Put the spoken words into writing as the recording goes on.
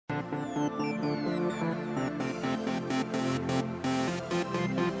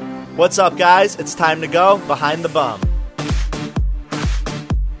What's up, guys? It's time to go behind the bum.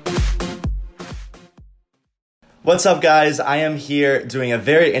 What's up, guys? I am here doing a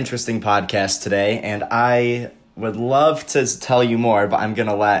very interesting podcast today, and I would love to tell you more, but I'm going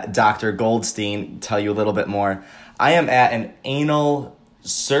to let Dr. Goldstein tell you a little bit more. I am at an anal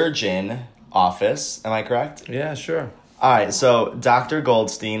surgeon office. Am I correct? Yeah, sure. All right, so Dr.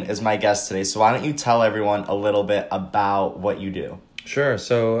 Goldstein is my guest today, so why don't you tell everyone a little bit about what you do? Sure.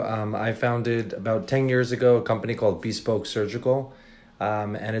 So I founded about 10 years ago a company called Bespoke Surgical,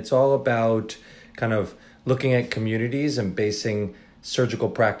 and it's all about kind of looking at communities and basing surgical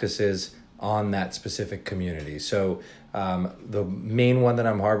practices on that specific community. So the main one that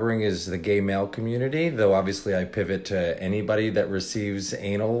I'm harboring is the gay male community, though obviously I pivot to anybody that receives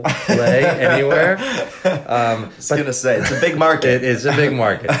anal play anywhere. I was going to say, it's a big market. It is a big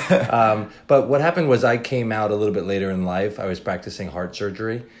market. But what happened was I came out a little bit later in life. I was practicing heart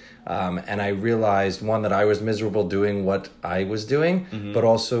surgery. And I realized, one, that I was miserable doing what I was doing, but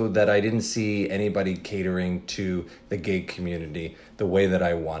also that I didn't see anybody catering to the gay community the way that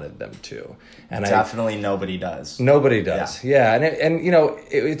I wanted them to. And Definitely nobody does. Nobody does. Yeah. And you know,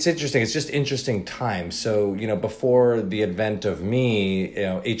 it's interesting. It's just interesting times. So, you know, before the advent of me, you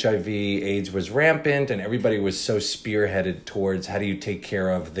know, HIV, AIDS was rampant, and everybody was so spearheaded towards how do you take care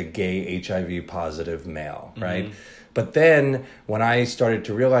of the gay HIV positive male, right? But then when I started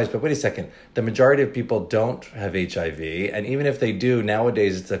to realize, but wait a second, the majority of people don't have HIV. And even if they do,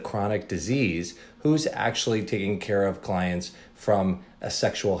 nowadays it's a chronic disease. Who's actually taking care of clients from a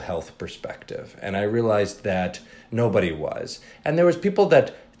sexual health perspective? And I realized that nobody was. And there was people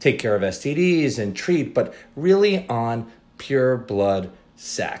that take care of STDs and treat, but really on pure blood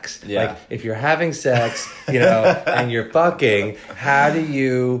sex. Yeah. Like if you're having sex, you know, and you're fucking, how do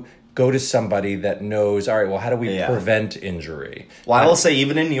you go to somebody that knows, all right, well, how do we prevent injury? Well, I will say,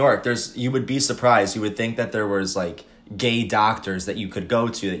 even in New York, you would be surprised. You would think that there was, like, gay doctors that you could go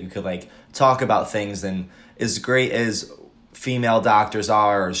to, that you could, like, talk about things. And as great as female doctors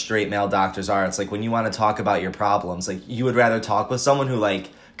are or straight male doctors are, it's like when you want to talk about your problems, like, you would rather talk with someone who, like,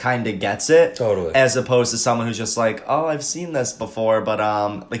 kind of gets it. Totally. As opposed to someone who's just like, oh, I've seen this before, but,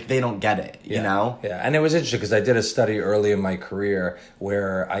 like, they don't get it, you know? Yeah, and it was interesting because I did a study early in my career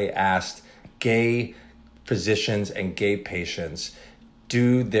where I asked gay physicians and gay patients,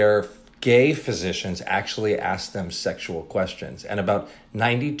 do their gay physicians actually ask them sexual questions? And about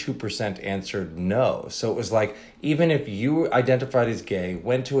 92% answered no. So it was like, even if you identified as gay,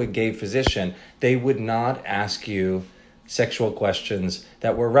 went to a gay physician, they would not ask you sexual questions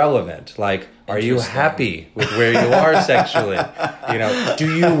that were relevant, like, are you happy with where you are sexually? You know,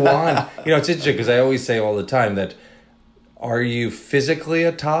 do you want, you know, it's interesting because I always say all the time that, are you physically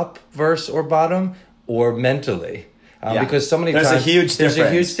a top, verse, or bottom, or mentally? Because so many times there's a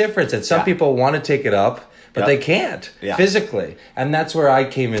huge difference, and some people want to take it up, but they can't physically. And that's where I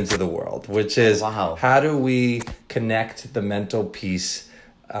came into the world, which is how do we connect the mental piece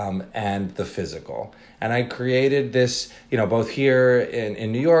and the physical? And I created this, you know, both here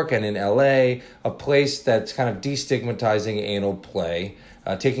in New York and in LA, a place that's kind of destigmatizing anal play,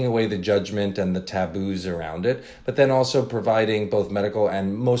 taking away the judgment and the taboos around it, but then also providing both medical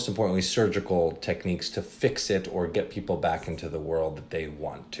and, most importantly, surgical techniques to fix it or get people back into the world that they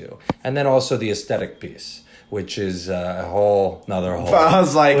want to. And then also the aesthetic piece, which is a whole nother whole. I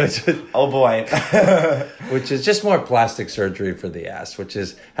was like, oh boy. Which is just more plastic surgery for the ass, which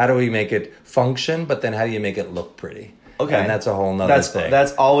is how do we make it function, but then how do you make it look pretty? Okay. And that's a whole nother thing.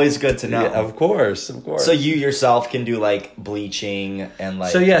 That's always good to know. Yeah, of course. So you yourself can do, like, bleaching and,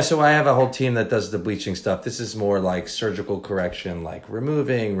 like... So I have a whole team that does the bleaching stuff. This is more like surgical correction, like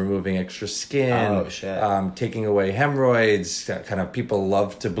removing extra skin. Oh, shit. Taking away hemorrhoids. Kind of, people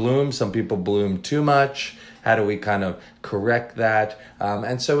love to bloom. Some people bloom too much. How do we kind of correct that?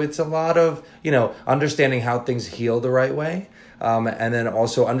 And so it's a lot of, you know, understanding how things heal the right way. And then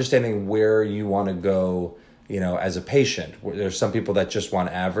also understanding where you want to go, you know, as a patient. There's some people that just want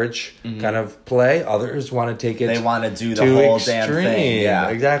average kind of play. Others want to take it They want to do the whole extreme. damn thing. Yeah,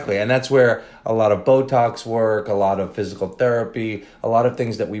 exactly. And that's where a lot of Botox work, a lot of physical therapy, a lot of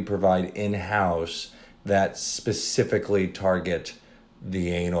things that we provide in-house that specifically target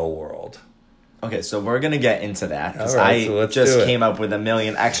the anal world. Okay, so we're going to get into that. All right, so let's just came up with a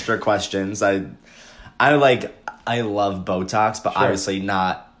million extra questions. I love Botox, but obviously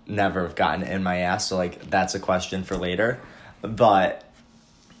never have gotten it in my ass. So, like, that's a question for later. But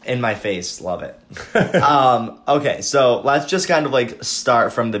in my face, love it. Okay, so let's just kind of, like,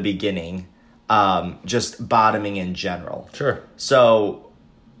 start from the beginning. Just bottoming in general. Sure. So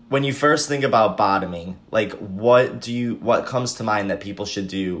when you first think about bottoming, like what comes to mind that people should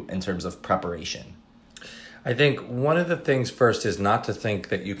do in terms of preparation? I think one of the things first is not to think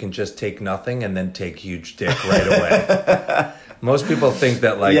that you can just take nothing and then take huge dick right away. Most people think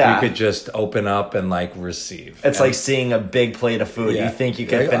that you could just open up and receive. It's like seeing a big plate of food. Yeah. You think you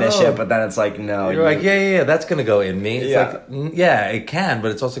can finish it, but then it's like, no. You're like, yeah, that's going to go in me. It's it can, but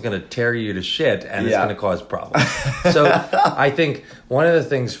it's also going to tear you to shit and it's going to cause problems. So I think one of the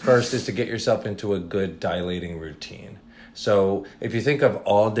things first is to get yourself into a good dilating routine. So if you think of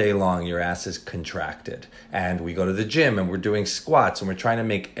all day long, your ass is contracted and we go to the gym and we're doing squats and we're trying to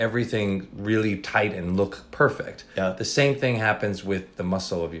make everything really tight and look perfect. Yeah. The same thing happens with the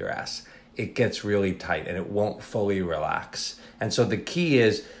muscle of your ass. It gets really tight and it won't fully relax. And so the key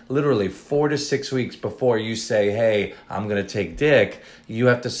is literally 4 to 6 weeks before you say, hey, I'm going to take dick, you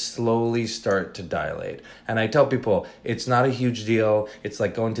have to slowly start to dilate. And I tell people, it's not a huge deal. It's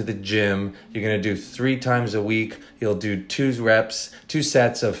like going to the gym. You're going to do 3 times a week. You'll do 2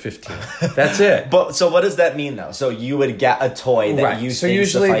 sets of 15. That's it. But so what does that mean though? So you would get a toy that you think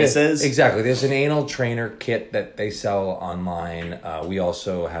suffices? Exactly. There's an anal trainer kit that they sell online. We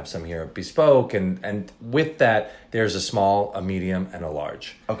also have some here at Bespoke. And with that, there's a small, a medium, and a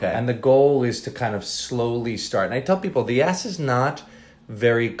large. Okay. And the goal is to kind of slowly start. And I tell people the ass is not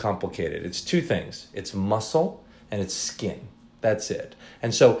very complicated. It's 2 things. It's muscle and it's skin. That's it.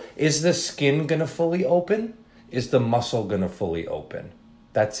 And so is the skin going to fully open? Is the muscle going to fully open?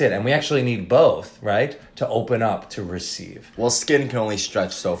 That's it. And we actually need both, right? To open up, to receive. Well, skin can only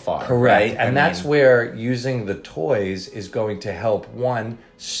stretch so far. Correct. Right? And that's where using the toys is going to help, one,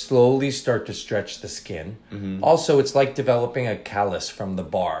 slowly start to stretch the skin. Mm-hmm. Also, it's like developing a callus from the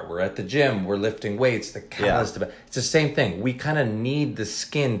bar. We're at the gym, we're lifting weights, the callus, it's the same thing. We kind of need the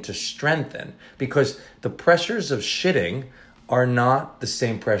skin to strengthen because the pressures of shitting are not the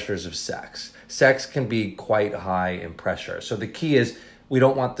same pressures of sex. Sex can be quite high in pressure. So the key is, we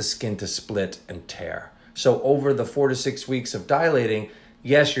don't want the skin to split and tear. So over the 4 to 6 weeks of dilating,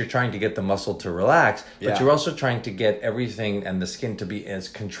 yes, you're trying to get the muscle to relax, but you're also trying to get everything and the skin to be as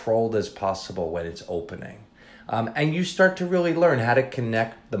controlled as possible when it's opening. And you start to really learn how to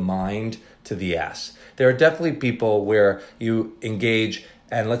connect the mind to the ass. There are definitely people where you engage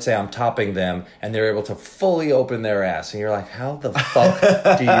and let's say I'm topping them and they're able to fully open their ass. And you're like, how the fuck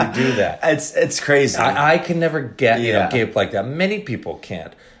do you do that? It's crazy. I can never get, gape like that. Many people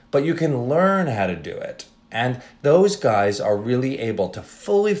can't. But you can learn how to do it. And those guys are really able to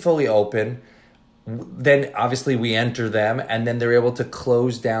fully open. Then obviously we enter them and then they're able to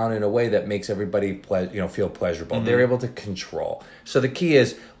close down in a way that makes everybody feel pleasurable. Mm-hmm. They're able to control. So the key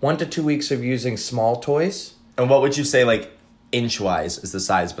is 1 to 2 weeks of using small toys. And what would you say inch-wise is the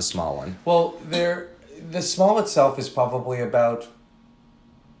size of a small one? Well, the small itself is probably about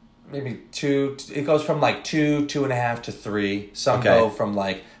maybe 2. It goes from 2, 2.5 to 3. Some go from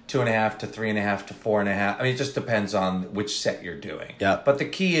 2.5 to 3.5 to 4.5. I mean, it just depends on which set you're doing. Yeah. But the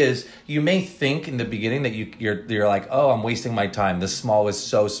key is, you may think in the beginning that you're like, oh, I'm wasting my time. This small is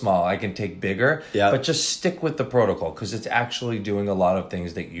so small. I can take bigger. Yeah. But just stick with the protocol because it's actually doing a lot of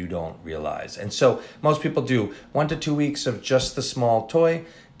things that you don't realize. And so most people do 1 to 2 weeks of just the small toy.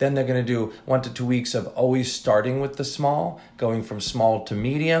 Then they're going to do 1 to 2 weeks of always starting with the small, going from small to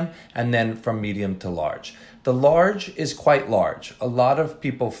medium, and then from medium to large. The large is quite large. A lot of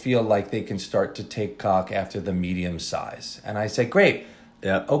people feel like they can start to take cock after the medium size. And I say, great.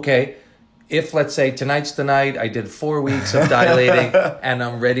 Yeah. Okay. If, let's say, tonight's the night, I did 4 weeks of dilating and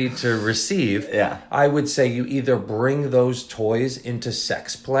I'm ready to receive, I would say you either bring those toys into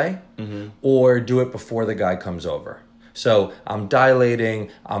sex play or do it before the guy comes over. So I'm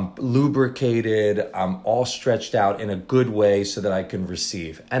dilating, I'm lubricated, I'm all stretched out in a good way so that I can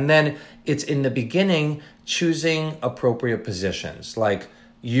receive. And then it's in the beginning choosing appropriate positions, like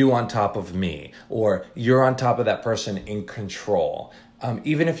you on top of me, or you're on top of that person in control.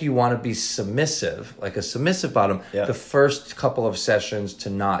 Even if you want to be submissive, like a submissive bottom, the first couple of sessions to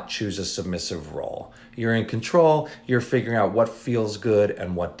not choose a submissive role. You're in control, you're figuring out what feels good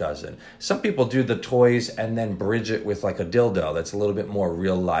and what doesn't. Some people do the toys and then bridge it with a dildo that's a little bit more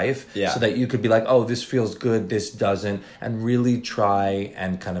real life so that you could be like, oh, this feels good, this doesn't, and really try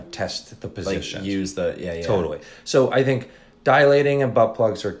and kind of test the positions. Use the, Totally. So I think dilating and butt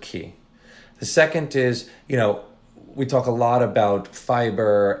plugs are key. The second is, we talk a lot about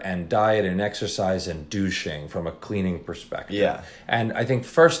fiber and diet and exercise and douching from a cleaning perspective. Yeah. And I think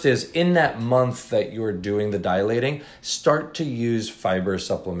first is in that month that you're doing the dilating, start to use fiber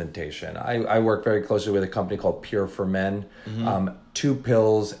supplementation. I work very closely with a company called Pure for Men. 2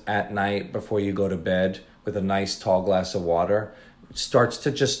 pills at night before you go to bed with a nice tall glass of water starts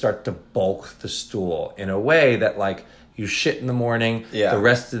to bulk the stool in a way that like you shit in the morning, the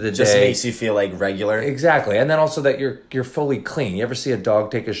rest of the just day makes you feel like regular. Exactly. And then also that you're fully clean. You ever see a dog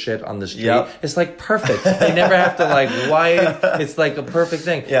take a shit on the street? Yep. It's like perfect. They never have to like wipe. It's like a perfect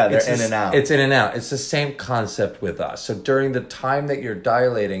thing. Yeah, they're in and out. It's in and out. It's the same concept with us. So during the time that you're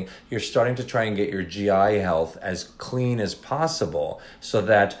dilating, you're starting to try and get your GI health as clean as possible so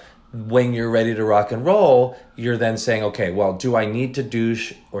that when you're ready to rock and roll, you're then saying, okay, well, do I need to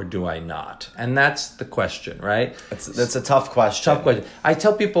douche or do I not? And that's the question, right? That's a tough question. Tough question. I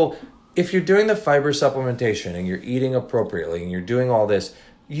tell people, if you're doing the fiber supplementation and you're eating appropriately and you're doing all this,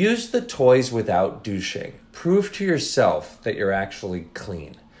 use the toys without douching. Prove to yourself that you're actually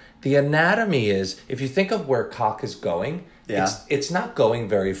clean. The anatomy is, if you think of where cock is going, it's not going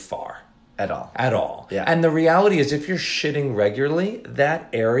very far. At all. At all. Yeah. And the reality is, if you're shitting regularly, that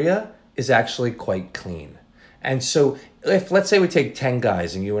area is actually quite clean. And so if, let's say we take 10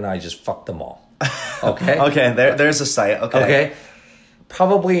 guys and you and I just fuck them all. Okay? Okay, there's a site. Okay.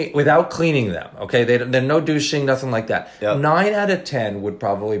 Probably without cleaning them. Okay? They're no douching, nothing like that. Yep. 9 out of 10 would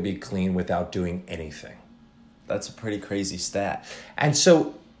probably be clean without doing anything. That's a pretty crazy stat. And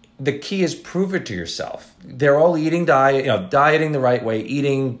so the key is prove it to yourself. They're all eating dieting the right way,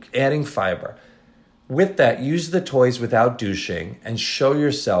 adding fiber. With that, use the toys without douching and show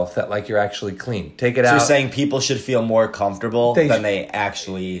yourself that like you're actually clean. Take it out. So you're saying people should feel more comfortable than they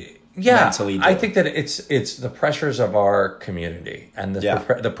actually mentally do. I think that it's the pressures of our community and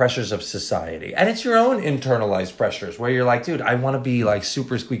the pressures of society. And it's your own internalized pressures where you're like, dude, I want to be like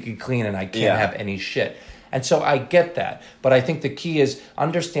super squeaky clean and I can't have any shit. And so I get that. But I think the key is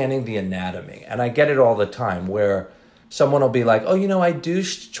understanding the anatomy. And I get it all the time where someone will be like, oh, I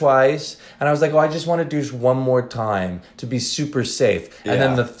douched twice. And I was like, I just want to douche one more time to be super safe. And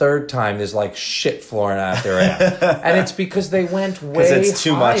then the third time there's like shit flooring out their ass. And it's because they went way higher. Because it's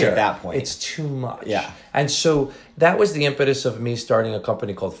too much at that point. It's too much. Yeah. And so that was the impetus of me starting a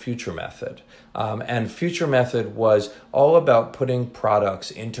company called Future Method. And Future Method was all about putting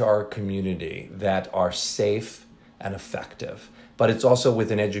products into our community that are safe and effective. But it's also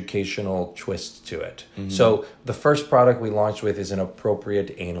with an educational twist to it. Mm-hmm. So the first product we launched with is an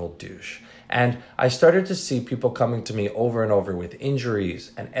appropriate anal douche. And I started to see people coming to me over and over with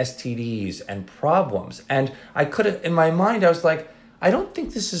injuries and STDs and problems. And I in my mind, I was like, I don't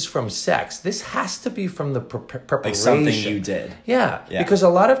think this is from sex. This has to be from the preparation. Like something you did. Yeah, because a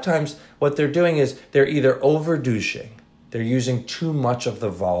lot of times what they're doing is they're either over douching, they're using too much of the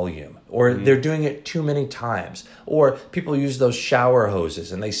volume, or they're doing it too many times, or people use those shower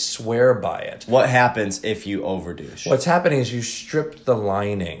hoses and they swear by it. What happens if you over douche? What's happening is you strip the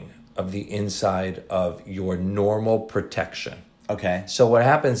lining of the inside of your normal protection. Okay. So what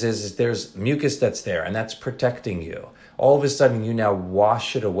happens is there's mucus that's there and that's protecting you. All of a sudden you now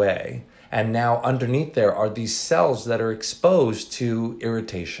wash it away, and now underneath there are these cells that are exposed to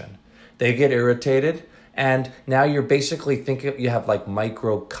irritation. They get irritated, and now you're basically thinking you have like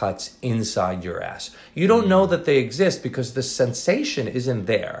micro cuts inside your ass. You don't know that they exist because the sensation isn't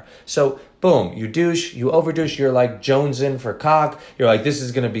there. So boom, you douche, you overdouche, you're like jonesing for cock. You're like, this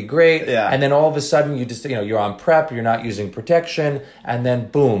is going to be great. Yeah. And then all of a sudden you just, you're on prep, you're not using protection. And then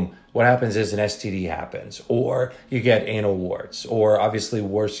boom, what happens is an STD happens, or you get anal warts, or obviously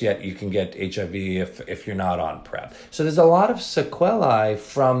worse yet, you can get HIV if you're not on prep. So there's a lot of sequelae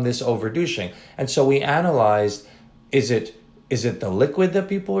from this overdouching. And so we analyzed, is it the liquid that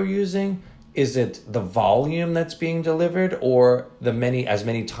people are using? Is it the volume that's being delivered, or as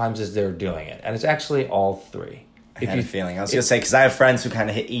many times as they're doing it? And it's actually all three. I had a feeling. I was going to say, because I have friends who kind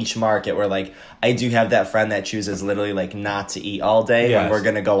of hit each market where, like, I do have that friend that chooses literally, like, not to eat all day when we're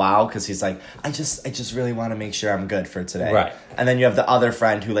going to go out because he's like, I just really want to make sure I'm good for today. Right. And then you have the other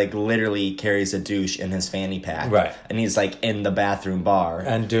friend who, like, literally carries a douche in his fanny pack. Right. And he's, like, in the bathroom bar.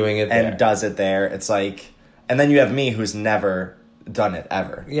 And doing it there. And does it there. It's like, and then you have me who's never done it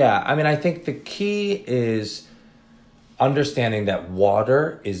ever. Yeah. I mean, I think the key is understanding that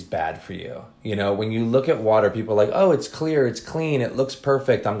water is bad for you. When you look at water, people are like, oh, it's clear, it's clean, it looks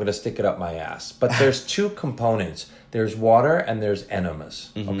perfect, I'm going to stick it up my ass. But there's two components. There's water and there's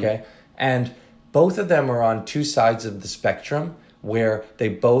enemas, okay? And both of them are on two sides of the spectrum where they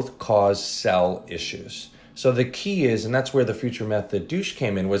both cause cell issues. So the key is, and that's where the Future Method douche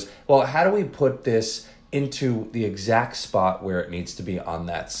came in, was, well, how do we put this into the exact spot where it needs to be on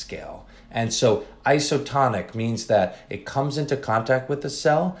that scale? And so isotonic means that it comes into contact with the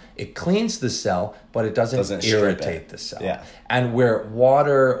cell, it cleans the cell, but it doesn't irritate the cell. Yeah. And where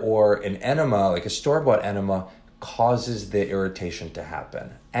water or an enema, like a store-bought enema, causes the irritation to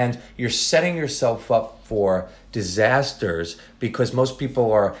happen. And you're setting yourself up for disasters because most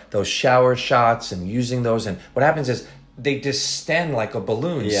people are those shower shots and using those. And what happens is they distend like a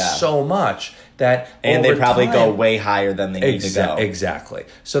balloon so much that and they probably time, go way higher than they need to go. Exactly.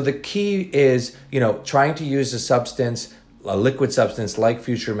 So the key is, trying to use a liquid substance like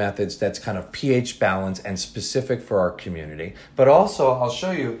Future Methods that's kind of pH balanced and specific for our community. But also, I'll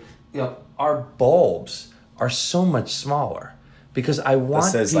show you, our bulbs are so much smaller. Because I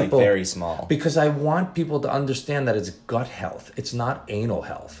want this is people, like very small. Because I want people to understand that it's gut health. It's not anal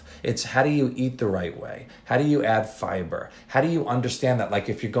health. It's how do you eat the right way? How do you add fiber? How do you understand that? Like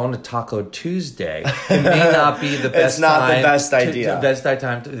if you're going to Taco Tuesday, it may not be the best. It's not the best idea. The best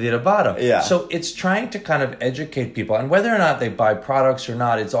time to the bottom. Yeah. So it's trying to kind of educate people, and whether or not they buy products or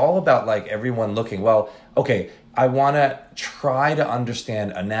not, it's all about like everyone looking. Well, okay, I want to try to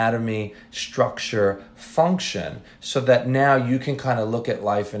understand anatomy, structure, function, so that now you can kind of look at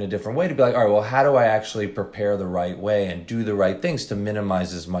life in a different way to be like, all right, well, how do I actually prepare the right way and do the right things to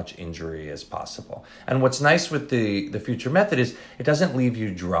minimize as much injury as possible? And what's nice with the Future Method is it doesn't leave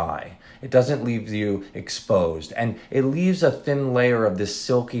you dry. It doesn't leave you exposed. And it leaves a thin layer of this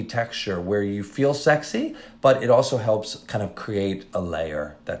silky texture where you feel sexy, but it also helps kind of create a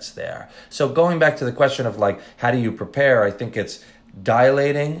layer that's there. So going back to the question of like, how do you prepare? I think it's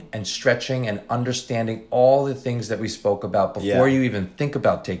dilating and stretching and understanding all the things that we spoke about before you even think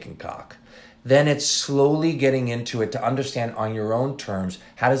about taking cock. Then it's slowly getting into it to understand on your own terms,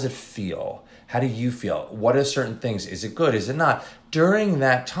 how does it feel? How do you feel? What are certain things? Is it good? Is it not? During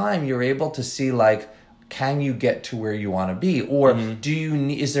that time, you're able to see like, can you get to where you want to be? Or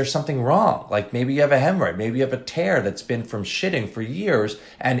is there something wrong? Like maybe you have a hemorrhoid, maybe you have a tear that's been from shitting for years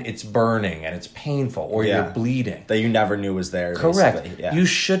and it's burning and it's painful, or you're bleeding. That you never knew was there. Correct. Basically. Yeah. You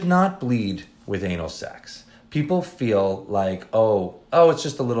should not bleed with anal sex. People feel like, oh, it's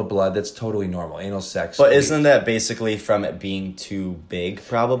just a little blood. That's totally normal. Anal sex. But isn't that basically from it being too big,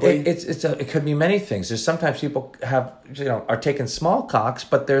 probably? It could be many things. There's sometimes people are taking small cocks,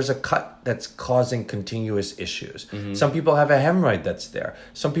 but there's a cut that's causing continuous issues. Mm-hmm. Some people have a hemorrhoid that's there.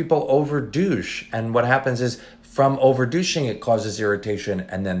 Some people overdouche, and what happens is from overdouching, it causes irritation,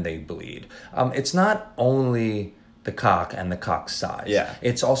 and then they bleed. It's not only the cock and the cock size. Yeah.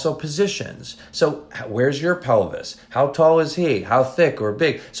 It's also positions. So where's your pelvis? How tall is he? How thick or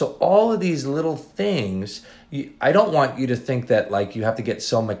big? So all of these little things, I don't want you to think that like you have to get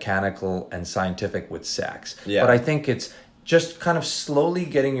so mechanical and scientific with sex. Yeah. But I think it's just kind of slowly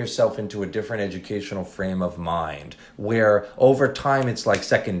getting yourself into a different educational frame of mind where over time it's like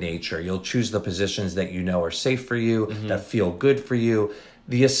second nature. You'll choose the positions that you know are safe for you, that feel good for you.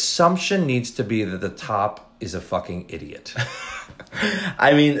 The assumption needs to be that the top is a fucking idiot.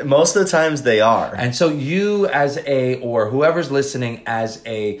 I mean, most of the times they are. And so you or whoever's listening as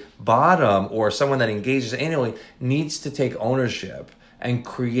a bottom or someone that engages anally needs to take ownership and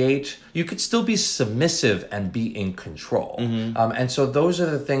you could still be submissive and be in control. And so those are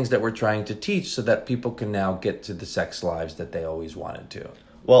the things that we're trying to teach so that people can now get to the sex lives that they always wanted to.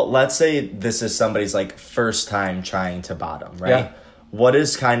 Well, let's say this is somebody's like first time trying to bottom, right? Yeah. What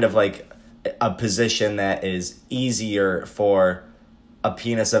is kind of like a position that is easier for a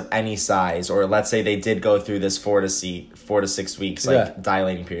penis of any size? Or let's say they did go through this 4 to 6 weeks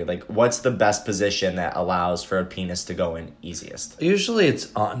dilating period. Like what's the best position that allows for a penis to go in easiest? Usually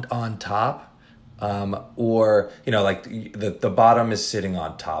it's on top, or like the bottom is sitting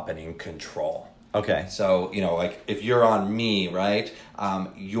on top and in control. Okay. So, like if you're on me, right,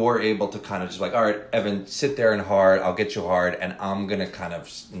 you're able to kind of just like, all right, Evan, sit there and hard. I'll get you hard, and I'm going to kind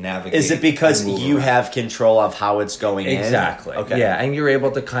of navigate. Is it because you have control of how it's going in? Exactly. Okay. Yeah, and you're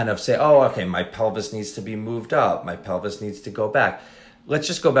able to kind of say, oh, okay, my pelvis needs to be moved up. My pelvis needs to go back. Let's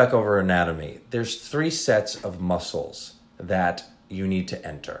just go back over anatomy. There's 3 sets of muscles that you need to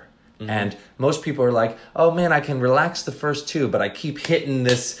enter. And most people are like, oh man, I can relax the first 2, but I keep hitting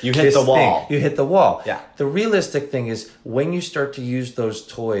this. You hit the wall. You hit the wall. Yeah. The realistic thing is when you start to use those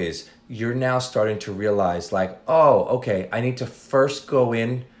toys, you're now starting to realize like, oh, okay, I need to first go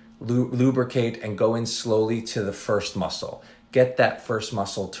in, lubricate and go in slowly to the first muscle. Get that first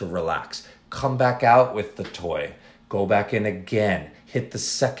muscle to relax. Come back out with the toy. Go back in again. Hit the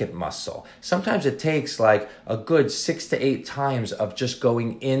second muscle. Sometimes it takes like a good 6 to 8 times of just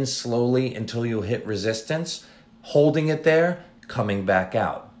going in slowly until you hit resistance, holding it there, coming back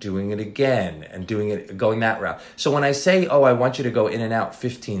out. doing it again and going that route. So when I say, oh, I want you to go in and out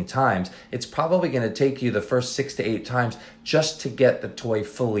 15 times, it's probably going to take you the first 6 to 8 times just to get the toy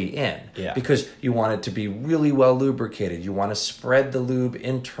fully in. Yeah. Because you want it to be really well lubricated. You want to spread the lube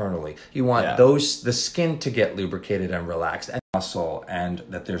internally. You want the skin to get lubricated and relaxed. And muscle, and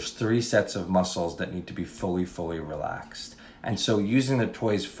that there's 3 sets of muscles that need to be fully relaxed. And so using the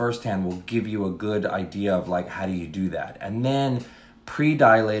toys firsthand will give you a good idea of like, how do you do that? And then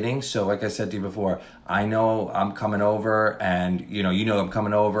pre-dilating. So like I said to you before, I know I'm coming over and you know I'm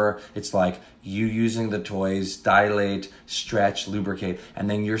coming over. It's like you using the toys, dilate, stretch, lubricate, and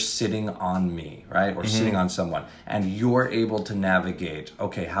then you're sitting on me, right? Or sitting on someone. And you're able to navigate,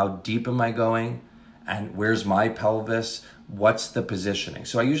 okay, how deep am I going? And where's my pelvis? What's the positioning?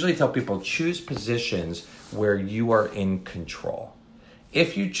 So I usually tell people, choose positions where you are in control.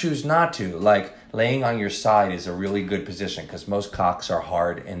 If you choose not to, like laying on your side is a really good position because most cocks are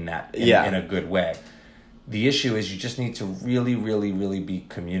hard in that, in a good way. The issue is you just need to really be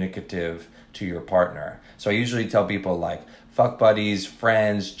communicative to your partner. So I usually tell people like, fuck buddies,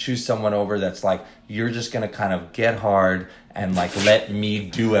 friends, choose someone over that's like, you're just going to kind of get hard and like let me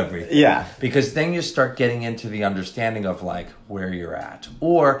do everything. Yeah. Because then you start getting into the understanding of like where you're at.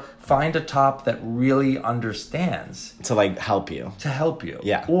 Or find a top that really understands. To like help you.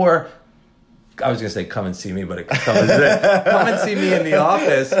 Yeah. Or I was going to say come and see me, but come and see me in the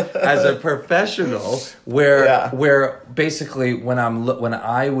office as a professional where basically when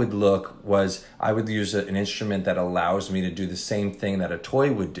I would look was I would use an instrument that allows me to do the same thing that a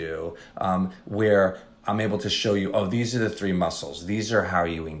toy would do, where I'm able to show you, oh, these are the 3 muscles. These are how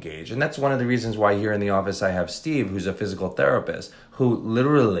you engage. And that's one of the reasons why here in the office I have Steve, who's a physical therapist, who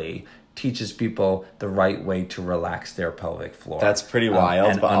literally teaches people the right way to relax their pelvic floor. That's pretty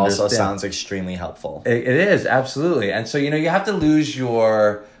wild, but also sounds extremely helpful. It is, absolutely. And so, you have to lose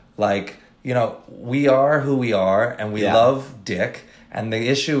your, like, we are who we are, and we love dick. And the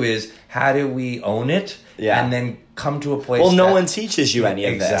issue is, how do we own it? Yeah. And then come to a place no one teaches you any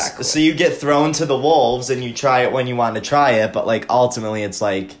of this. So you get thrown to the wolves, and you try it when you want to try it, but, like, ultimately it's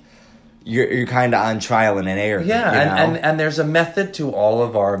like, you're kind of on trial and error. Yeah, and there's a method to all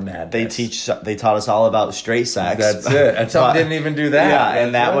of our madness. They taught us all about straight sex. That's it. And some didn't even do that. Yeah,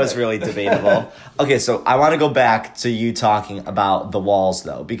 and that was really debatable. Okay, so I want to go back to you talking about the walls,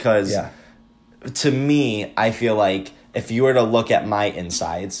 though, because to me, I feel like if you were to look at my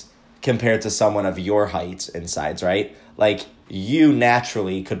insides compared to someone of your height insides, right? Like, you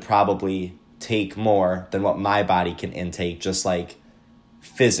naturally could probably take more than what my body can intake, just like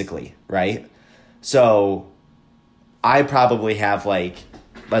physically, right? So I probably have like,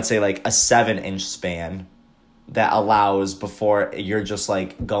 let's say like a 7-inch span that allows before you're just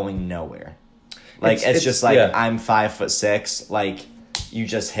like going nowhere. Like it's just like I'm 5'6", like you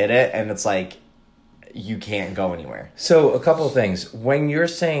just hit it and it's like you can't go anywhere. So a couple of things. When you're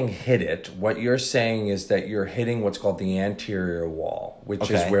saying hit it, what you're saying is that you're hitting what's called the anterior wall,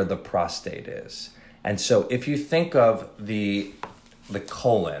 which is where the prostate is. And so if you think of the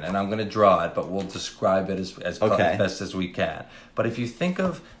colon, and I'm going to draw it, but we'll describe it as best as we can. But if you think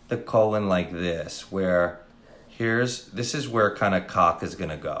of the colon like this, where this is where kind of cock is going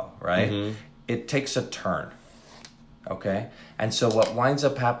to go, right? Mm-hmm. It takes a turn, okay? And so what winds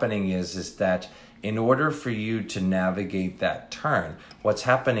up happening is that in order for you to navigate that turn, what's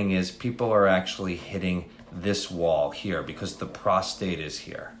happening is people are actually hitting this wall here because the prostate is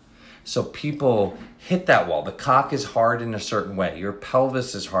here. So people hit that wall. The cock is hard in a certain way. Your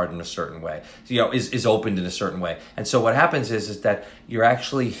pelvis is hard in a certain way. Is opened in a certain way. And so what happens is that you're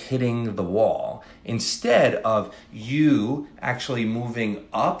actually hitting the wall instead of you actually moving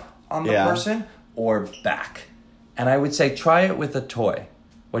up on the person or back. And I would say try it with a toy.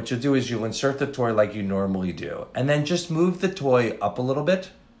 What you'll do is you'll insert the toy like you normally do. And then just move the toy up a little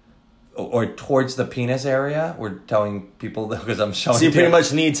bit. Or towards the penis area. We're telling people because I'm showing. So you pretty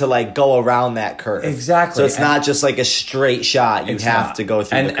much need to like go around that curve. Exactly. So it's not just like a straight shot. You have to go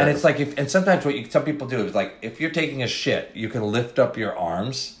through the curve. And it's like and sometimes what some people do is like if you're taking a shit, you can lift up your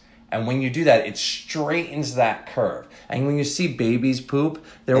arms, and when you do that, it straightens that curve. And when you see babies poop,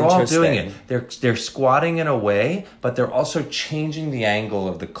 they're all doing it. They're squatting in a way, but they're also changing the angle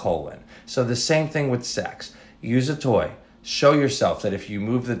of the colon. So the same thing with sex. Use a toy. Show yourself that if you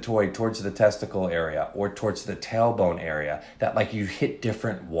move the toy towards the testicle area or towards the tailbone area, that like you hit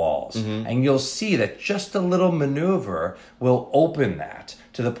different walls. Mm-hmm. And you'll see that just a little maneuver will open that.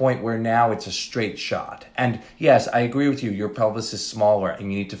 to the point where now it's a straight shot. And yes, I agree with you. Your pelvis is smaller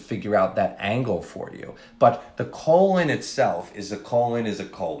and you need to figure out that angle for you. But the colon itself is a colon is a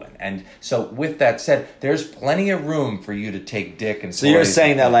colon. And so with that said, there's plenty of room for you to take dick and So you're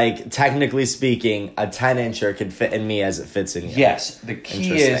saying that, like, technically speaking, a 10-incher could fit in me as it fits in you. Yes. The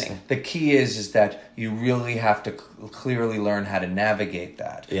key is that you really have to clearly learn how to navigate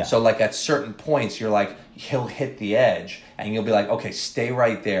that. Yeah. So like at certain points, you're like, he'll hit the edge and you'll be like, okay, stay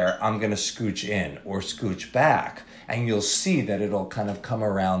right there. I'm going to scooch in or scooch back. And you'll see that it'll kind of come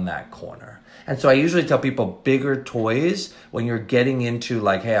around that corner. And so I usually tell people bigger toys, when you're getting into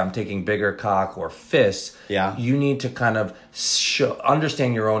like, hey, I'm taking bigger cock or fists, you need to kind of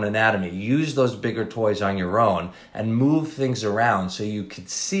understand your own anatomy. Use those bigger toys on your own and move things around so you could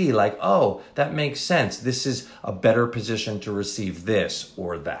see like, oh, that makes sense. This is a better position to receive this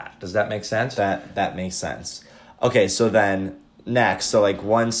or that. Does that make sense? That makes sense. Okay, so then next, so like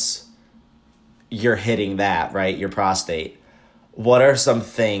once you're hitting that, right, your prostate, what are some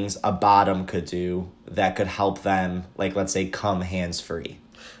things a bottom could do that could help them, like, let's say, come hands-free?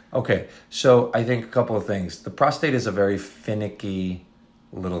 Okay, so I think a couple of things. The prostate is a very finicky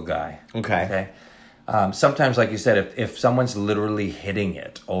little guy. Okay. Sometimes, like you said, if someone's literally hitting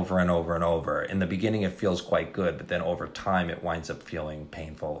it over and over and over, in the beginning it feels quite good, but then over time it winds up feeling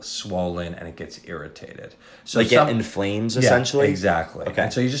painful, swollen, and it gets irritated. So like it inflames, essentially? Yeah, exactly. Okay.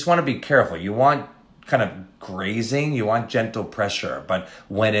 And so you just want to be careful. You want kind of grazing, you want gentle pressure, but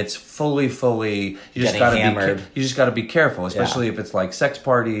when it's fully, you just got to hammered. You just got to be careful, especially if it's like sex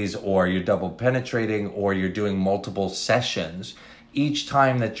parties or you're double penetrating or you're doing multiple sessions. Each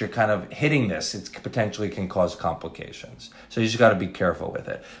time that you're kind of hitting this, it potentially can cause complications. So you just got to be careful with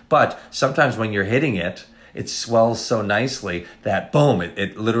it. But sometimes when you're hitting it, it swells so nicely that boom,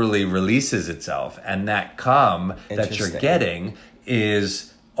 it literally releases itself, and that cum that you're getting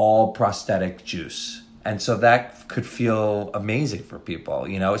is all prosthetic juice. And so that could feel amazing for people,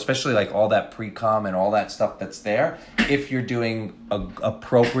 you know, especially like all that pre-cum and all that stuff that's there. If you're doing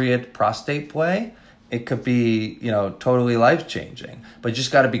appropriate prostate play, it could be, you know, totally life-changing. But you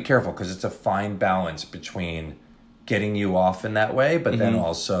just got to be careful because it's a fine balance between getting you off in that way, but then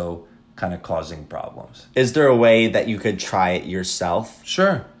also kind of causing problems. Is there a way that you could try it yourself?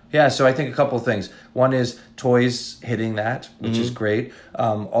 Sure. Yeah, so I think a couple of things. One is toys hitting that, which is great.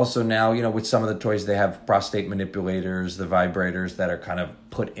 Also now, you know, with some of the toys, they have prostate manipulators, the vibrators that are kind of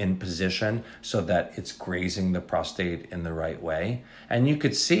put in position so that it's grazing the prostate in the right way. And you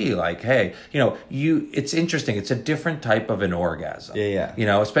could see like, hey, you know, it's interesting. It's a different type of an orgasm. Yeah. You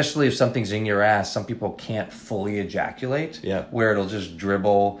know, especially if something's in your ass, some people can't fully ejaculate. Yeah. Where it'll just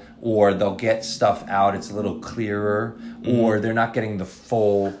dribble or they'll get stuff out. It's a little clearer or they're not getting the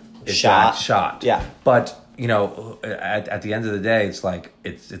full shot. Yeah. But, you know, at the end of the day, it's like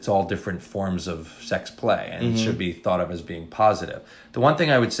it's all different forms of sex play, and it should be thought of as being positive. The one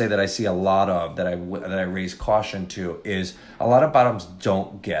thing I would say that I see a lot of that I raise caution to is a lot of bottoms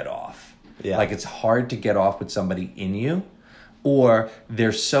don't get off. Yeah. Like it's hard to get off with somebody in you, or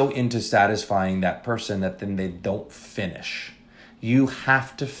they're so into satisfying that person that then they don't finish. You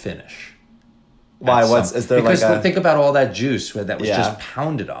have to finish. Why? Is there because like think about all that juice that was just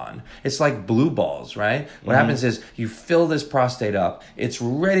pounded on. It's like blue balls, right? What happens is you fill this prostate up, it's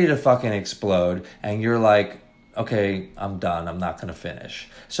ready to fucking explode, and you're like, okay, I'm done. I'm not going to finish.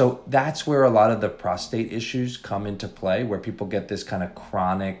 So that's where a lot of the prostate issues come into play, where people get this kind of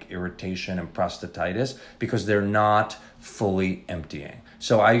chronic irritation and prostatitis because they're not fully emptying.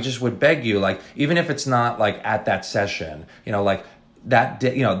 So I just would beg you, like, even if it's not like at that session, you know, like that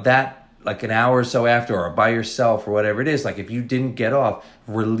day, you know, that like an hour or so after or by yourself or whatever it is, like if you didn't get off,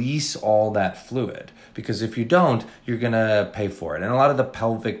 release all that fluid. Because if you don't, you're going to pay for it. And a lot of the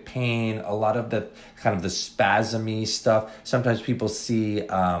pelvic pain, a lot of the kind of the spasmy stuff, sometimes people see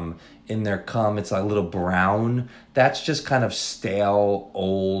in their cum, it's like a little brown. That's just kind of stale,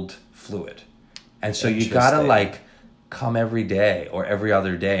 old fluid. And so you got to like come every day or every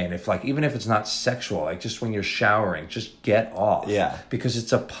other day, and if like even if it's not sexual, like just when you're showering, just get off. Yeah, because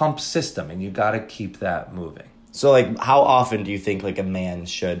it's a pump system and you got to keep that moving. So like how often do you think like a man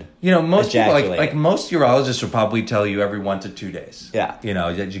should, you know, most ejaculate? People like most urologists will probably tell you every 1 to 2 days. Yeah, you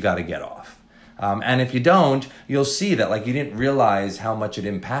know, that you got to get off. And if you don't, you'll see that like you didn't realize how much it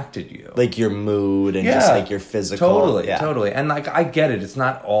impacted you. Like your mood and just like your physical. Totally. And like I get it. It's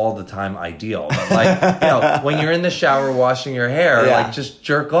not all the time ideal. But like, you know, when you're in the shower washing your hair, like just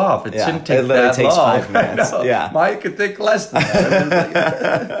jerk off. It shouldn't take that takes long. 5 minutes. Yeah. Mine could take less than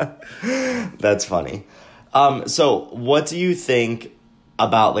that. That's funny. So what do you think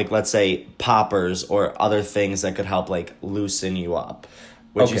about like, let's say poppers or other things that could help like loosen you up?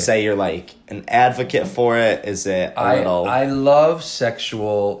 Would you Okay. say you're like an advocate for it? Is it a little? I love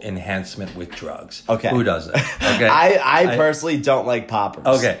sexual enhancement with drugs. Okay. Who doesn't? Okay. I personally don't like poppers.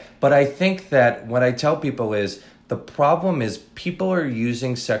 Okay, but I think that what I tell people is the problem is people are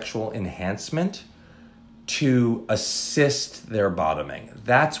using sexual enhancement to assist their bottoming.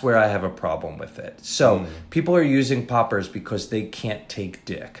 That's where I have a problem with it. So people are using poppers because they can't take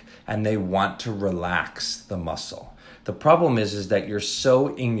dick and they want to relax the muscle. The problem is that you're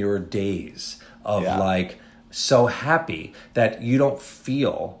so in your daze of like so happy that you don't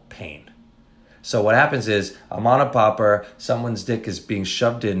feel pain. So what happens is I'm on a popper, someone's dick is being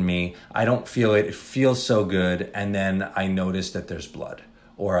shoved in me, I don't feel it, it feels so good, and then I notice that there's blood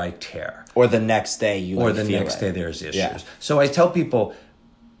or I tear. Or the next day you Or like, the feel next it. day there's issues. Yeah. So I tell people,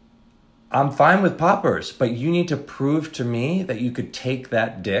 I'm fine with poppers, but you need to prove to me that you could take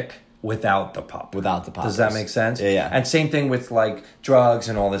that dick without the popper. Without the Does that poppers. make sense? Yeah. And same thing with like drugs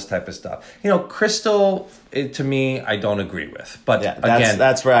and all this type of stuff. You know, crystal, to me, I don't agree with. But Yeah, again,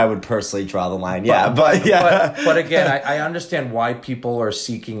 that's where I would personally draw the line. But again, I understand why people are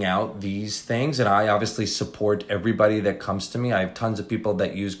seeking out these things, and I obviously support everybody that comes to me. I have tons of people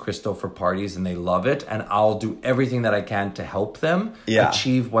that use crystal for parties, and they love it, and I'll do everything that I can to help them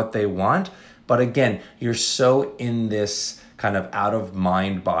achieve what they want. But again, you're so in this kind of out of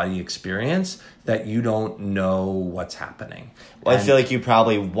mind body experience that you don't know what's happening. Well, I feel like you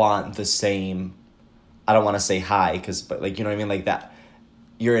probably want the same. I don't want to say high, but like, you know what I mean, like that.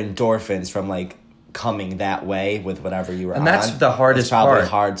 Your endorphins from like coming that way with whatever you were And that's the hardest it's probably part.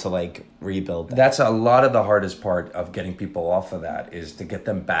 hard to like rebuild that. That's a lot of the hardest part of getting people off of that is to get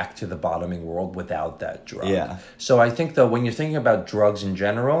them back to the bottoming world without that drug. Yeah. So I think though, when you're thinking about drugs in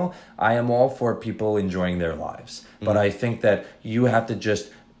general, I am all for people enjoying their lives. But I think that you have to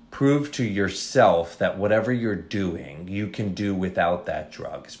just prove to yourself that whatever you're doing, you can do without that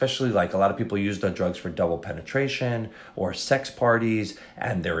drug. Especially like a lot of people use the drugs for double penetration or sex parties,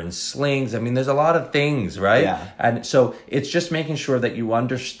 and they're in slings. I mean, there's a lot of things, right? Yeah. And so it's just making sure that you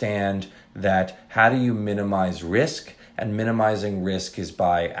understand that how do you minimize risk? And minimizing risk is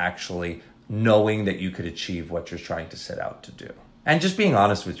by actually knowing that you could achieve what you're trying to set out to do. And just being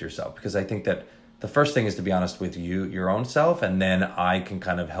honest with yourself, because I think that the first thing is to be honest with you, your own self, and then I can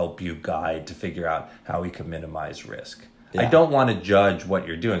kind of help you guide to figure out how we can minimize risk. I don't want to judge what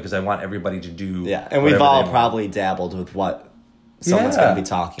you're doing because I want everybody to do and we've whatever all they want. probably dabbled with what someone's going to be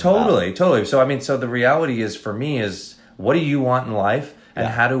talking about. Totally. So, I mean, so the reality is for me is what do you want in life? And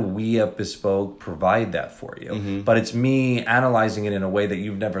how do we at Bespoke provide that for you? But it's me analyzing it in a way that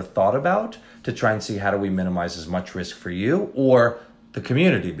you've never thought about to try and see how do we minimize as much risk for you or the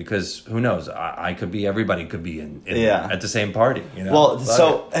community, because who knows? I could be, everybody could be in at the same party. You know? Well,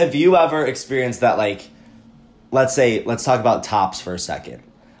 so have you ever experienced that, like, let's talk about tops for a second.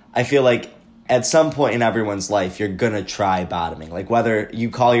 I feel like at some point in everyone's life, you're going to try bottoming. Like, whether you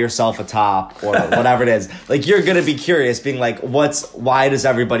call yourself a top or whatever it is, like, you're going to be curious, being like, why does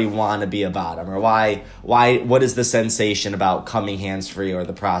everybody want to be a bottom? Or what is the sensation about coming hands-free or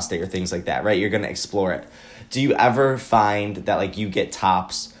the prostate or things like that, right? You're going to explore it. Do you ever find that, like, you get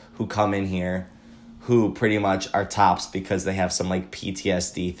tops who come in here who pretty much are tops because they have some, like,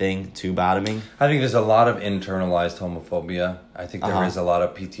 PTSD thing to bottoming? I think there's a lot of internalized homophobia. I think there is a lot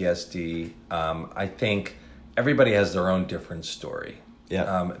of PTSD. I think everybody has their own different story.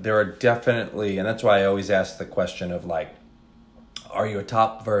 Yeah. There are definitely, and that's why I always ask the question of like, are you a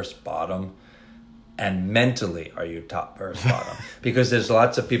top versus bottom? And mentally, are you top versus bottom? Because there's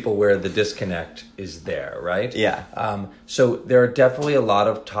lots of people where the disconnect is there, right? Yeah. So there are definitely a lot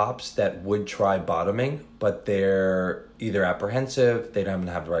of tops that would try bottoming, but they're either apprehensive, they don't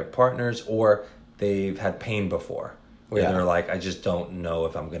have the right partners, or they've had pain before, where they're like, I just don't know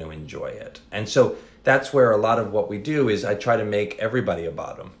if I'm going to enjoy it. And so that's where a lot of what we do is I try to make everybody a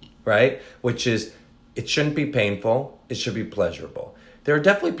bottom, right? Which is, it shouldn't be painful, it should be pleasurable. There are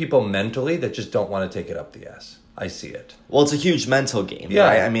definitely people mentally that just don't want to take it up the ass. I see it. Well, it's a huge mental game,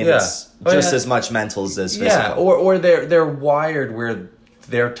 right? I mean, it's just as much mental as physical. Yeah, or they're wired where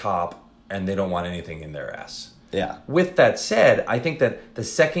they're top and they don't want anything in their ass. Yeah. With that said, I think that the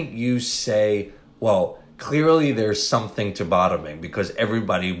second you say, well, clearly there's something to bottoming because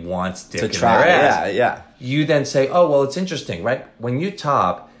everybody wants dick in their ass. Yeah. You then say, oh, well, it's interesting, right? When you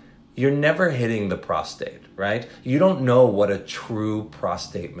top, you're never hitting the prostate, right? You don't know what a true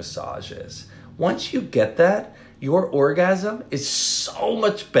prostate massage is. Once you get that, your orgasm is so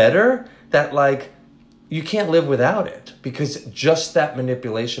much better that, like, you can't live without it because just that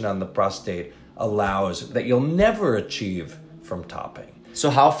manipulation on the prostate allows that you'll never achieve from topping. So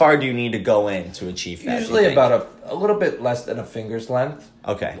how far do you need to go in to achieve that? Usually about a little bit less than a finger's length.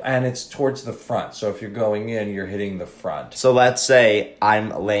 Okay. And it's towards the front. So if you're going in, you're hitting the front. So let's say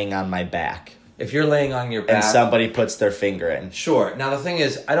I'm laying on my back. If you're laying on your back, and somebody puts their finger in. Sure. Now the thing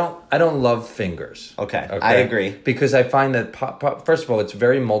is, I don't love fingers. Okay. I agree. Because I find that first of all, it's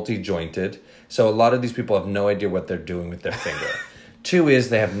very multi-jointed. So a lot of these people have no idea what they're doing with their finger. Two is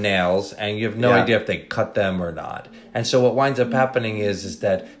they have nails, and you have no idea if they cut them or not. And so what winds up happening is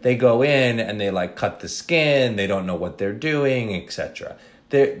that they go in and they like cut the skin. They don't know what they're doing, etc.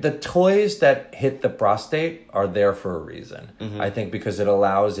 The toys that hit the prostate are there for a reason. Mm-hmm. I think because it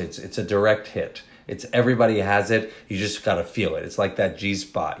allows it's a direct hit. It's everybody has it. You just got to feel it. It's like that G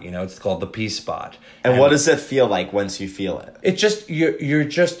spot, It's called the P spot. And what does it feel like once you feel it? It just you're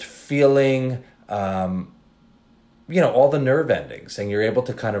just feeling, all the nerve endings, and you're able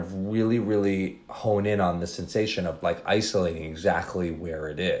to kind of really, really hone in on the sensation of like isolating exactly where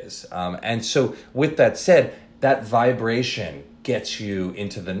it is. And so, with that said, that vibration gets you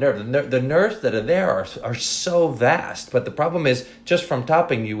into the nerve. The nerves that are there are so vast, but the problem is just from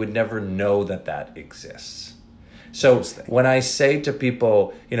topping, you would never know that exists. So when I say to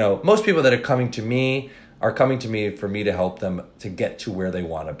people, most people that are coming to me for me to help them to get to where they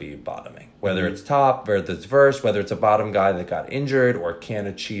want to be bottoming. Whether it's top, whether it's verse, whether it's a bottom guy that got injured or can't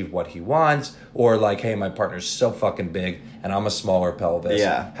achieve what he wants, or like, hey, my partner's so fucking big and I'm a smaller pelvis.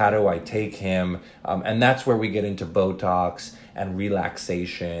 Yeah. How do I take him? And that's where we get into Botox and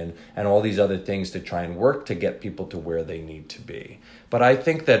relaxation and all these other things to try and work to get people to where they need to be. But I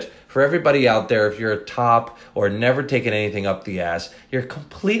think that for everybody out there, if you're a top or never taken anything up the ass, you're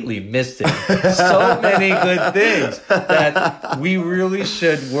completely missing so many good things that we really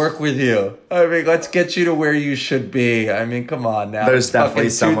should work with you. I mean, let's get you to where you should be. I mean, come on now. There's definitely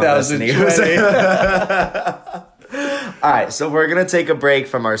someone listening. All right, so we're going to take a break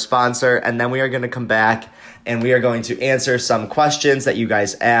from our sponsor, and then we are going to come back, and we are going to answer some questions that you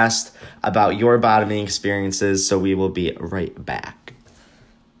guys asked about your bottoming experiences, so we will be right back.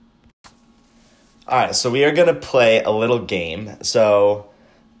 All right, so we are going to play a little game. So,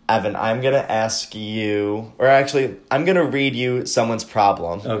 Evan, I'm going to ask you, or actually, I'm going to read you someone's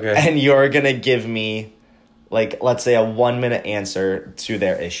problem. Okay. And you're going to give me, like, let's say a 1-minute answer to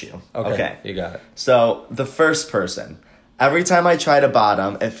their issue. Okay. You got it. So, the first person. Every time I try to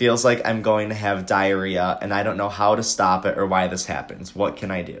bottom, it feels like I'm going to have diarrhea, and I don't know how to stop it or why this happens. What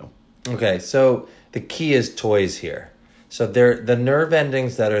can I do? Okay, so the key is toys here. So the nerve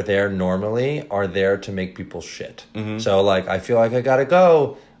endings that are there normally are there to make people shit. Mm-hmm. So like, I feel like I gotta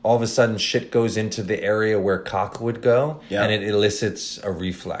go. All of a sudden, shit goes into the area where cock would go, and it elicits a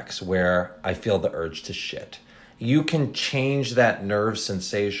reflex where I feel the urge to shit. You can change that nerve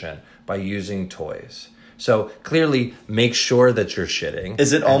sensation by using toys. So clearly, make sure that you're shitting.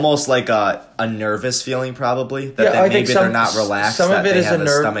 Is it almost like a nervous feeling, probably? That maybe they're not relaxed, some of it is a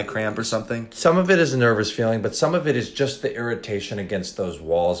stomach cramp or something? Some of it is a nervous feeling, but some of it is just the irritation against those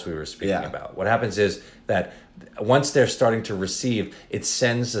walls we were speaking about. What happens is that once they're starting to receive, it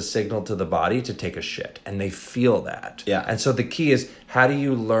sends a signal to the body to take a shit, and they feel that. Yeah. And so the key is, how do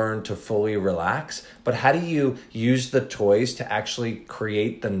you learn to fully relax? But how do you use the toys to actually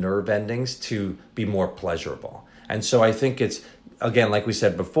create the nerve endings to be more pleasurable? And so I think it's, again, like we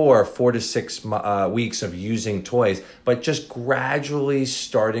said before, 4 to 6 weeks of using toys, but just gradually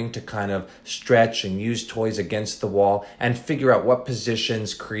starting to kind of stretch and use toys against the wall and figure out what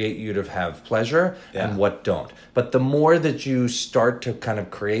positions create you to have pleasure and what don't. But the more that you start to kind of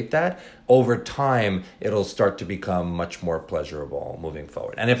create that, over time, it'll start to become much more pleasurable moving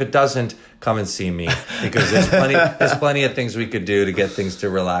forward. And if it doesn't, come and see me, because there's plenty of things we could do to get things to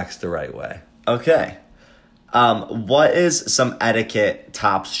relax the right way. Okay. What is some etiquette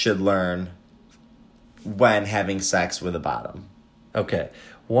tops should learn when having sex with a bottom? Okay.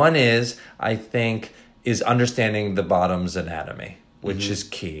 One is, I think, is understanding the bottom's anatomy, which is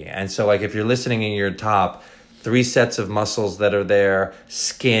key. And so, like, if you're listening in your top, 3 sets of muscles that are there,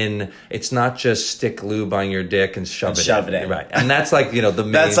 skin. It's not just stick lube on your dick and shove it in. Right. And that's like, the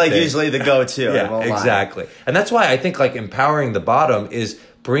main That's like thing. usually the go-to. Yeah, exactly. And that's why I think like empowering the bottom is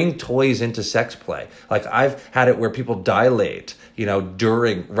bring toys into sex play. Like I've had it where people dilate,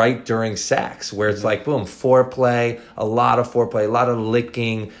 right during sex, where it's like, boom, foreplay, a lot of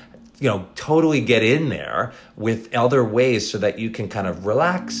licking, totally get in there with other ways so that you can kind of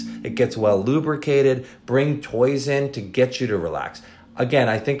relax. It gets well lubricated, bring toys in to get you to relax. Again,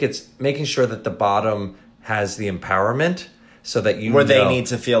 I think it's making sure that the bottom has the empowerment so that you they need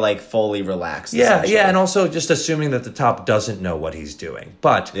to feel like fully relaxed. Yeah, and also just assuming that the top doesn't know what he's doing.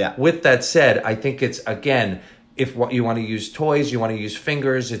 But with that said, I think it's, again, if what you want to use toys, you want to use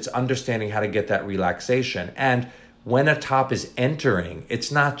fingers, it's understanding how to get that relaxation. And when a top is entering,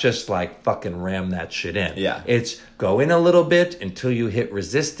 it's not just like fucking ram that shit in. Yeah. It's go in a little bit until you hit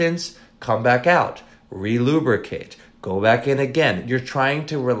resistance, come back out, re-lubricate, go back in again. You're trying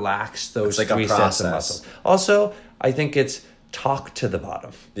to relax those It's like three a sets of process. muscles. Also, I think it's talk to the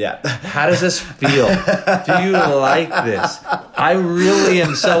bottom. Yeah. How does this feel? Do you like this? I really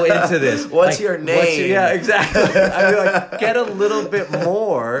am so into this. What's your name? Yeah, exactly. I mean, like, get a little bit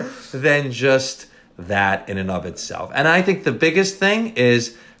more than just that in and of itself. And I think the biggest thing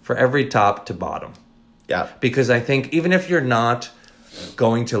is for every top to bottom. Yeah. Because I think even if you're not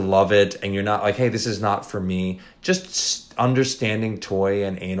going to love it and you're not like, hey, this is not for me, just understanding toy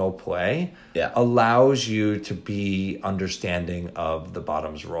and anal play allows you to be understanding of the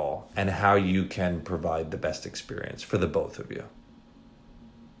bottom's role and how you can provide the best experience for the both of you.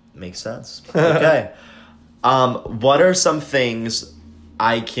 Makes sense. Okay. What are some things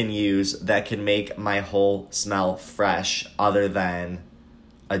I can use that can make my hole smell fresh other than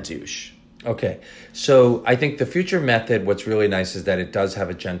a douche? Okay, so I think the Future Method, what's really nice is that it does have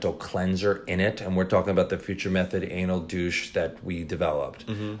a gentle cleanser in it, and we're talking about the Future Method anal douche that we developed.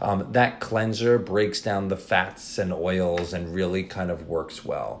 That cleanser breaks down the fats and oils and really kind of works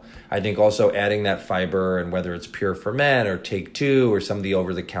well. I think also adding that fiber, and whether it's Pure for Men or Take Two or some of the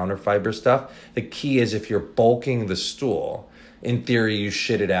over-the-counter fiber stuff, the key is if you're bulking the stool, in theory you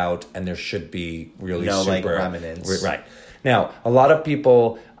shit it out and there should be really No, super... like remnants. Right. Now, a lot of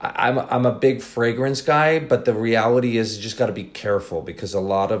people, I'm a big fragrance guy, but the reality is you just got to be careful because a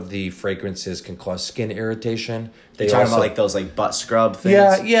lot of the fragrances can cause skin irritation. You're talking about like those like butt scrub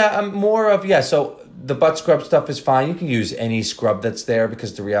things? I'm more of, so the butt scrub stuff is fine. You can use any scrub that's there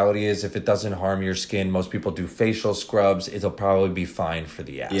because the reality is if it doesn't harm your skin, most people do facial scrubs, it'll probably be fine for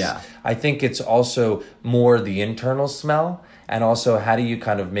the ass. Yeah. I think it's also more the internal smell. And also, how do you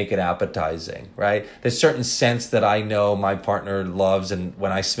kind of make it appetizing, right? There's certain scents that I know my partner loves, and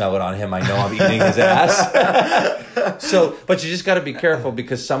when I smell it on him, I know I'm eating his ass. But you just got to be careful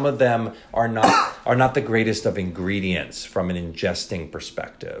because some of them are not the greatest of ingredients from an ingesting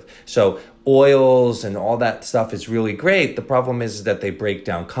perspective. So oils and all that stuff is really great. The problem is that they break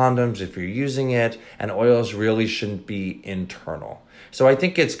down condoms if you're using it, and oils really shouldn't be internal. So I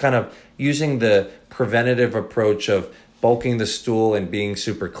think it's kind of using the preventative approach of bulking the stool and being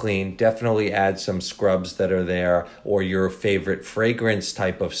super clean. Definitely add some scrubs that are there or your favorite fragrance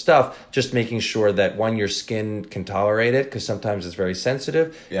type of stuff. Just making sure that one, your skin can tolerate it because sometimes it's very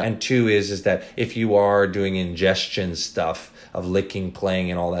sensitive. Yeah. And two is that if you are doing ingestion stuff of licking, playing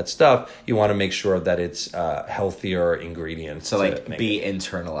and all that stuff, you want to make sure that it's healthier ingredients. So like be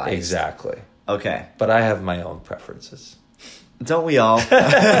internalized. Exactly. Okay. But I have my own preferences. Don't we all?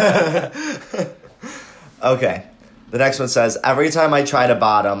 Okay. The next one says, every time I try to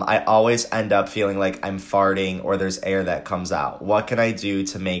bottom, I always end up feeling like I'm farting or there's air that comes out. What can I do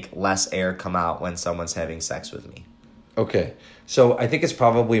to make less air come out when someone's having sex with me? Okay, so I think it's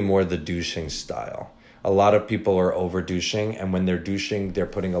probably more the douching style. A lot of people are over douching, and when they're douching, they're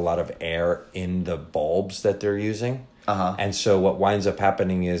putting a lot of air in the bulbs that they're using. And so what winds up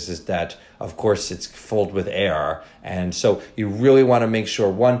happening is that, of course, it's filled with air. And so you really want to make sure,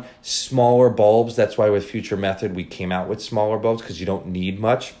 one, smaller bulbs. That's why with Future Method, we came out with smaller bulbs because you don't need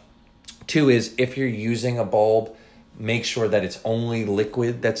much. Two is if you're using a bulb, make sure that it's only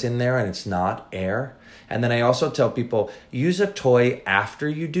liquid that's in there and it's not air. And then I also tell people, use a toy after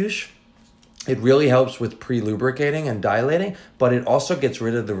you douche. It really helps with pre-lubricating and dilating, but it also gets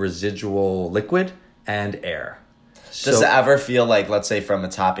rid of the residual liquid and air. Does it ever feel like, let's say from a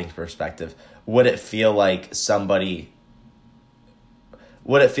topping perspective, would it feel like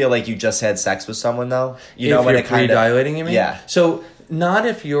you just had sex with someone though? If you're pre-dilating, you mean? Yeah. So not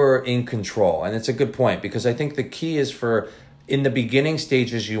if you're in control. And it's a good point because I think the key is in the beginning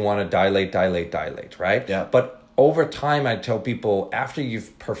stages, you want to dilate, right? Yeah. But over time, I tell people after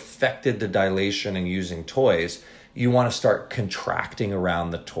you've perfected the dilation and using toys, you want to start contracting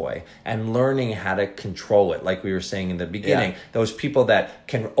around the toy and learning how to control it. Like we were saying in the beginning, those people that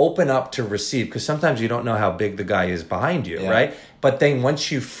can open up to receive, because sometimes you don't know how big the guy is behind you, right? But then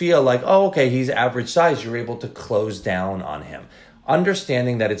once you feel like, oh, okay, he's average size, you're able to close down on him.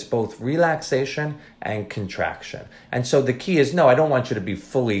 Understanding that it's both relaxation and contraction. And so the key is, no, I don't want you to be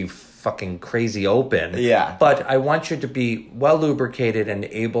fully fucking crazy open. Yeah. But I want you to be well lubricated and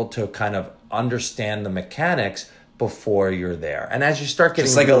able to kind of understand the mechanics before you're there. And as you start getting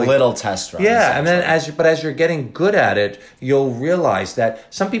just like really, a little test run. Yeah, and then as you're getting good at it, you'll realize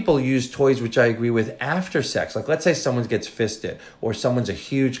that some people use toys, which I agree with, after sex. Like let's say someone gets fisted or someone's a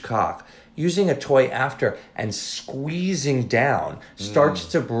huge cock. using a toy after and squeezing down starts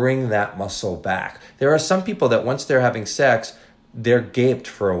to bring that muscle back. There are some people that once they're having sex, they're gaped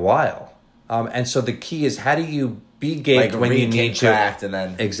for a while. And so the key is, how do you be gaped Like when you need to? and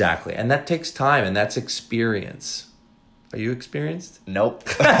then... Exactly. And that takes time, and that's experience. Are you experienced? Nope.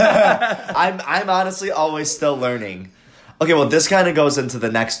 I'm honestly always still learning. Okay, well, this kind of goes into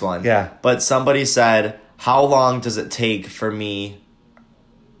the next one. Yeah. But somebody said, how long does it take for me...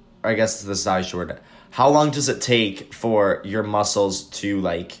 Or I guess this is how I should word it. How long does it take for your muscles to,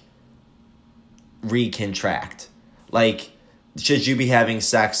 like, recontract? Like, should you be having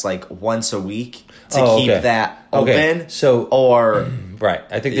sex, like, once a week to keep that open? Okay. So, or... Right.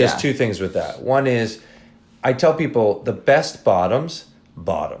 I think there's two things with that. One is, I tell people the best bottoms,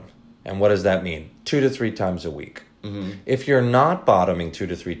 bottom. And what does that mean? 2 to 3 times a week. Mm-hmm. If you're not bottoming 2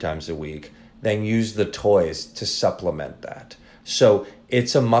 to 3 times a week, then use the toys to supplement that. So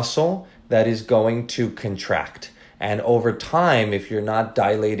it's a muscle that is going to contract. And over time, if you're not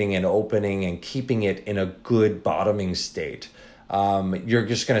dilating and opening and keeping it in a good bottoming state, you're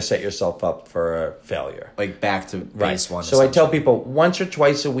just going to set yourself up for a failure. Like back to base one. So I tell people once or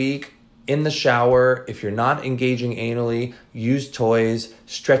twice a week in the shower, if you're not engaging anally, use toys,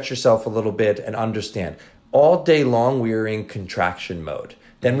 stretch yourself a little bit, and understand. All day long, we are in contraction mode.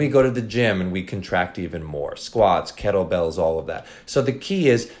 Then we go to the gym and we contract even more. Squats, kettlebells, all of that. So the key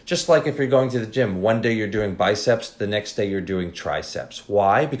is, just like if you're going to the gym, one day you're doing biceps, the next day you're doing triceps.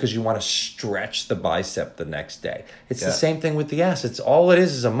 Why? Because you want to stretch the bicep the next day. It's the same thing with the ass. It's all it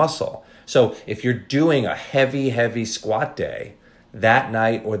is a muscle. So if you're doing a heavy squat day, that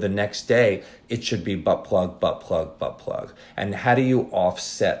night or the next day, it should be butt plug, butt plug, butt plug. And how do you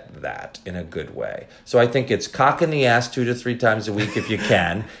offset that in a good way? So I think it's cock in the ass 2 to 3 times a week if you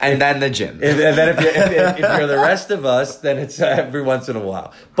can. And then the gym. And then if you're the rest of us, then it's every once in a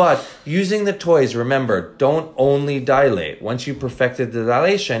while. But using the toys, remember, don't only dilate. Once you perfected the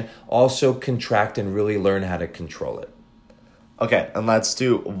dilation, also contract and really learn how to control it. Okay, and let's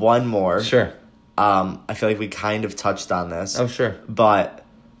do one more. Sure. I feel like we kind of touched on this. Oh, sure. But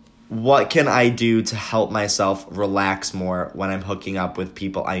what can I do to help myself relax more when I'm hooking up with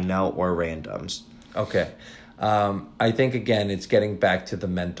people I know or randoms? Okay. I think, again, it's getting back to the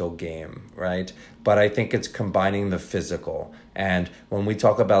mental game, right? But I think it's combining the physical. And when we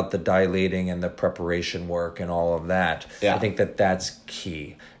talk about the dilating and the preparation work and all of that, I think that that's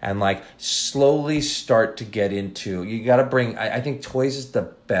key. And like slowly start to get into, you got to bring, I think toys is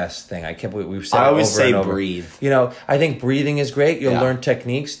the best thing. I can't believe we've said it over and over. I always say breathe. You know, I think breathing is great. You'll learn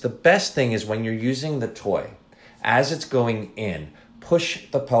techniques. The best thing is when you're using the toy, as it's going in, push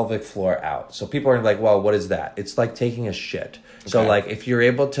the pelvic floor out. So people are like, well, what is that? It's like taking a shit. So like if you're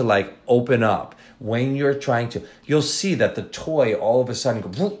able to like open up when you're trying to, you'll see that the toy all of a sudden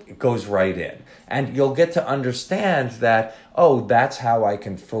goes right in. And you'll get to understand that, oh, that's how I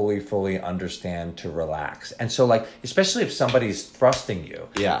can fully understand to relax. And so like, especially if somebody's thrusting you,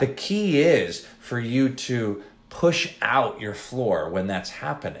 the key is for you to push out your floor when that's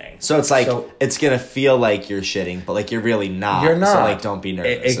happening. So it's like, it's going to feel like you're shitting, but like you're really not. You're not. So like, don't be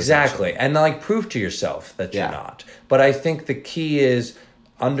nervous. Exactly. And like prove to yourself that you're not. But I think the key is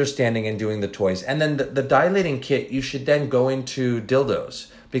understanding and doing the toys. And then the dilating kit, you should then go into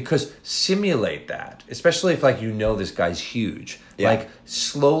dildos. Because simulate that, especially if like you know this guy's huge. Like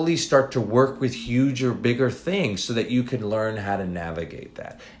slowly start to work with huge or bigger things so that you can learn how to navigate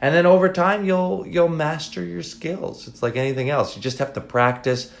that. And then over time you'll master your skills. It's like anything else. You just have to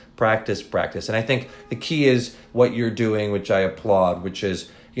practice. And I think the key is what you're doing, which I applaud, which is,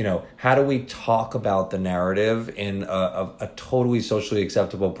 you know, how do we talk about the narrative in a totally socially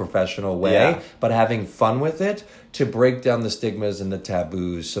acceptable professional way, but having fun with it to break down the stigmas and the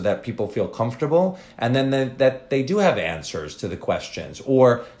taboos so that people feel comfortable, and then that they do have answers to the questions,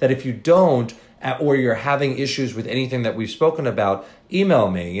 or that if you don't, or you're having issues with anything that we've spoken about,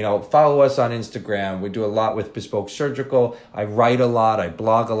 email me, you know, follow us on Instagram. We do a lot with Bespoke Surgical. I write a lot. I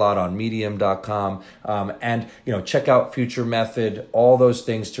blog a lot on medium.com. And, you know, check out Future Method, all those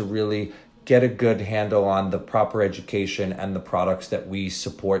things to really get a good handle on the proper education and the products that we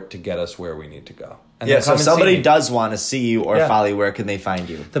support to get us where we need to go. And so if somebody does want to see you or follow you, where can they find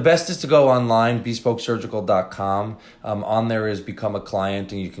you? The best is to go online, bespokesurgical.com. On there is Become a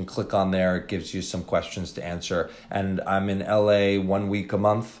Client, and you can click on there. It gives you some questions to answer. And I'm in LA 1 week a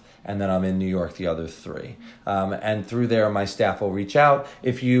month, and then I'm in New York the other 3. And through there, my staff will reach out.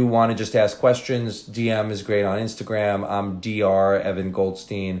 If you want to just ask questions, DM is great on Instagram. I'm Dr. Evan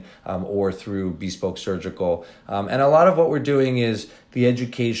Goldstein, or through Bespoke Surgical. And a lot of what we're doing is the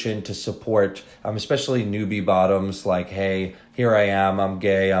education to support, especially newbie bottoms, like, hey, here I am, I'm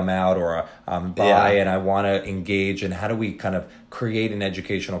gay, I'm out, or I'm bi, and I want to engage. And how do we kind of create an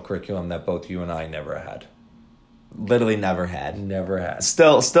educational curriculum that both you and I never had? Literally never had. Never had.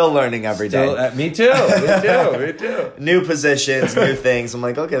 Still learning every day. Me too. Me too. New positions, new things. I'm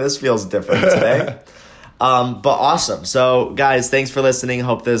like, okay, this feels different today. But awesome. So, guys, thanks for listening.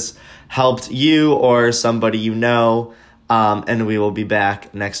 Hope this helped you or somebody you know. And we will be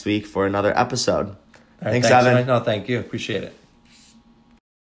back next week for another episode. Right, thanks, Evan. No, thank you. Appreciate it.